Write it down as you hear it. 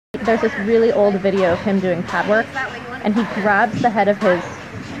there's this really old video of him doing pad work, and he grabs the head of his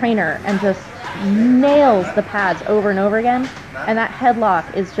trainer and just nails the pads over and over again, and that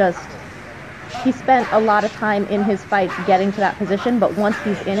headlock is just, he spent a lot of time in his fights getting to that position, but once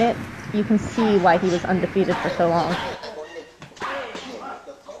he's in it, you can see why he was undefeated for so long.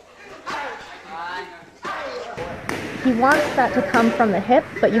 He wants that to come from the hip,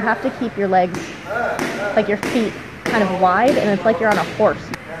 but you have to keep your legs, like your feet, kind of wide, and it's like you're on a horse.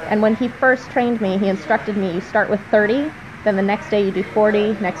 And when he first trained me, he instructed me, you start with 30, then the next day you do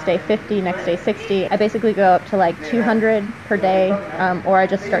 40, next day 50, next day 60. I basically go up to like 200 per day, or I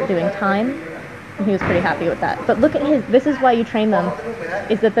just start doing time. And he was pretty happy with that. But look at his, this is why you train them,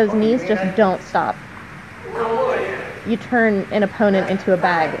 is that those knees just don't stop. You turn an opponent into a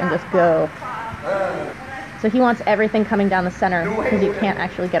bag and just go. So he wants everything coming down the center because you can't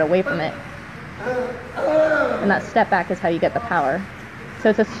actually get away from it. And that step back is how you get the power. So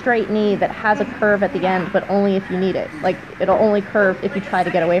it's a straight knee that has a curve at the end, but only if you need it. Like, it'll only curve if you try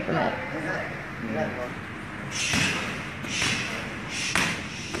to get away from it.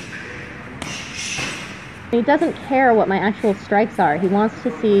 He doesn't care what my actual strikes are. He wants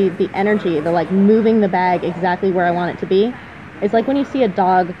to see the energy, the like moving the bag exactly where I want it to be. It's like when you see a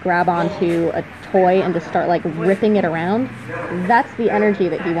dog grab onto a toy and just start like ripping it around. That's the energy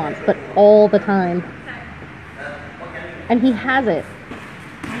that he wants, but all the time. And he has it.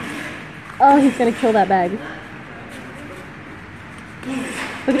 Oh, he's gonna kill that bag.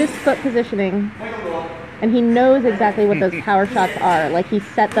 Look at his foot positioning. And he knows exactly what those power shots are. Like, he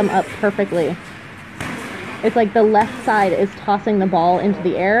set them up perfectly. It's like the left side is tossing the ball into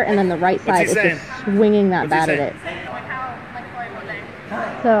the air, and then the right side is just swinging that bat at it.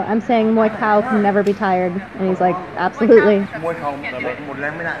 So I'm saying Muay Khao can never be tired, and he's like, absolutely. It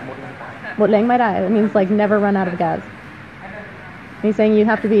means like never run out of gas. And he's saying you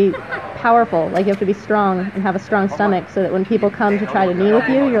have to be powerful, like you have to be strong and have a strong stomach, so that when people come to try to knee with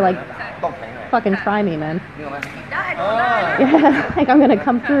you, you're like, fucking try me, man. Yeah, like I'm gonna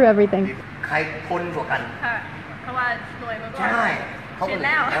come through everything.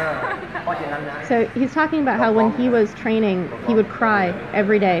 So he's talking about how when he was training, he would cry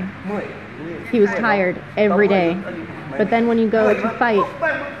every day. He was tired every day. But then when you go to fight,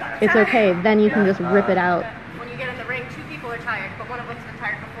 it's okay. Then you can just rip it out. When you get in the ring, two people are tired, but one of them's been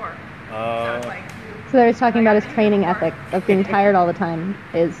tired before. So there he's talking about his training ethic of being tired all the time.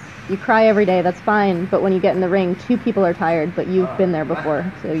 Is you cry every day, that's fine, but when you get in the ring, two people are tired, but you've been there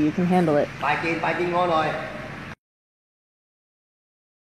before, so you can handle it.